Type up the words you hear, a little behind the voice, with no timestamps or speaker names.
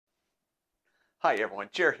Hi everyone,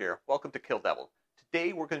 Jer here. Welcome to Kill-Divill.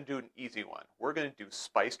 Today we're going to do an easy one. We're going to do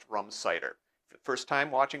spiced rum cider. If it's the first time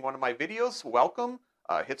watching one of my videos, welcome.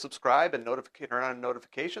 Hit subscribe and turn on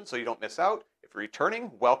notifications so you don't miss out. If you're returning,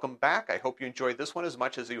 welcome back. I hope you enjoyed this one as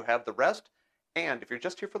much as you have the rest. And if you're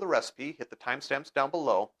just here for the recipe, hit the timestamps down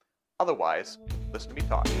below. Otherwise, listen to me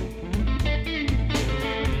talk.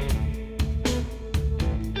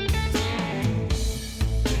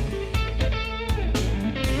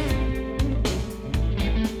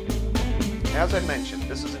 As I mentioned,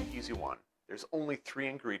 this is an easy one. There's only 3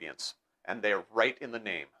 ingredients, and they're right in the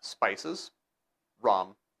name: spices,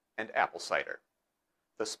 rum, and apple cider.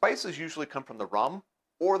 The spices usually come from the rum,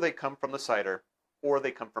 or they come from the cider, or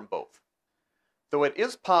they come from both. Though it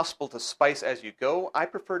is possible to spice as you go, I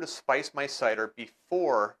prefer to spice my cider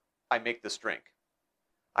before I make this drink.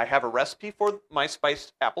 I have a recipe for my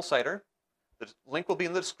spiced apple cider. The link will be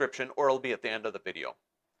in the description, or it'll be at the end of the video.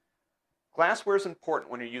 Glassware is important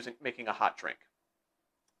when you're making a hot drink.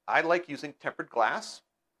 I like using tempered glass.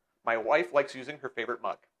 My wife likes using her favorite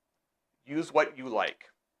mug. Use what you like.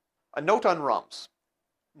 A note on rums.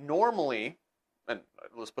 Normally, and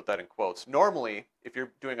let's put that in quotes, normally if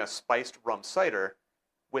you're doing a spiced rum cider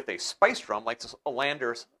with a spiced rum, like a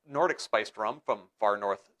Lander's Nordic spiced rum from Far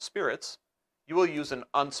North Spirits, you will use an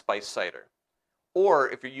unspiced cider. Or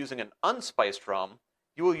if you're using an unspiced rum,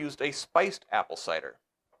 you will use a spiced apple cider,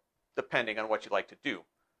 depending on what you like to do.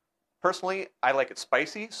 Personally, I like it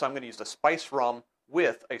spicy, so I'm going to use a spiced rum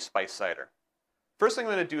with a spiced cider. First thing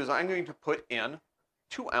I'm going to do is I'm going to put in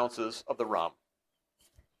 2 ounces of the rum.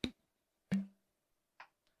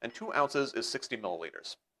 And 2 ounces is 60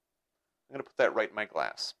 milliliters. I'm going to put that right in my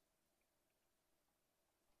glass.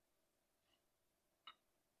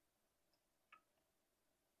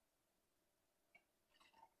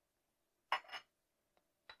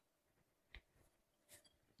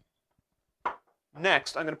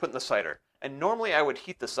 Next, I'm going to put in the cider. And normally I would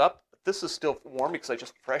heat this up, but this is still warm because I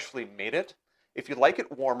just freshly made it. If you like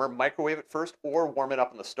it warmer, microwave it first or warm it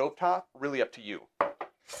up on the stovetop, really up to you.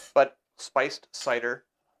 But spiced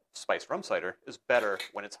rum cider is better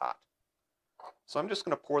when it's hot. So I'm just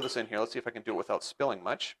going to pour this in here. Let's see if I can do it without spilling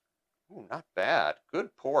much. Ooh, not bad.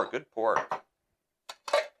 Good pour, good pour.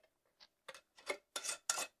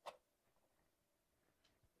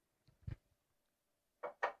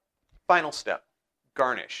 Final step.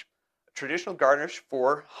 Garnish. A traditional garnish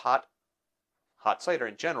for hot cider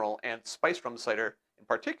in general and spiced rum cider in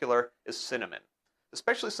particular is cinnamon.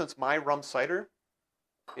 Especially since my rum cider,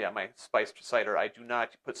 my spiced cider, I do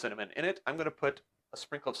not put cinnamon in it. I'm going to put a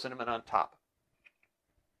sprinkle of cinnamon on top.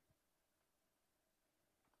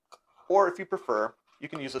 Or if you prefer, you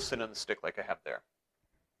can use a cinnamon stick like I have there.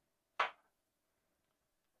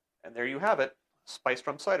 And there you have it, spiced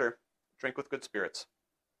rum cider. Drink with good spirits.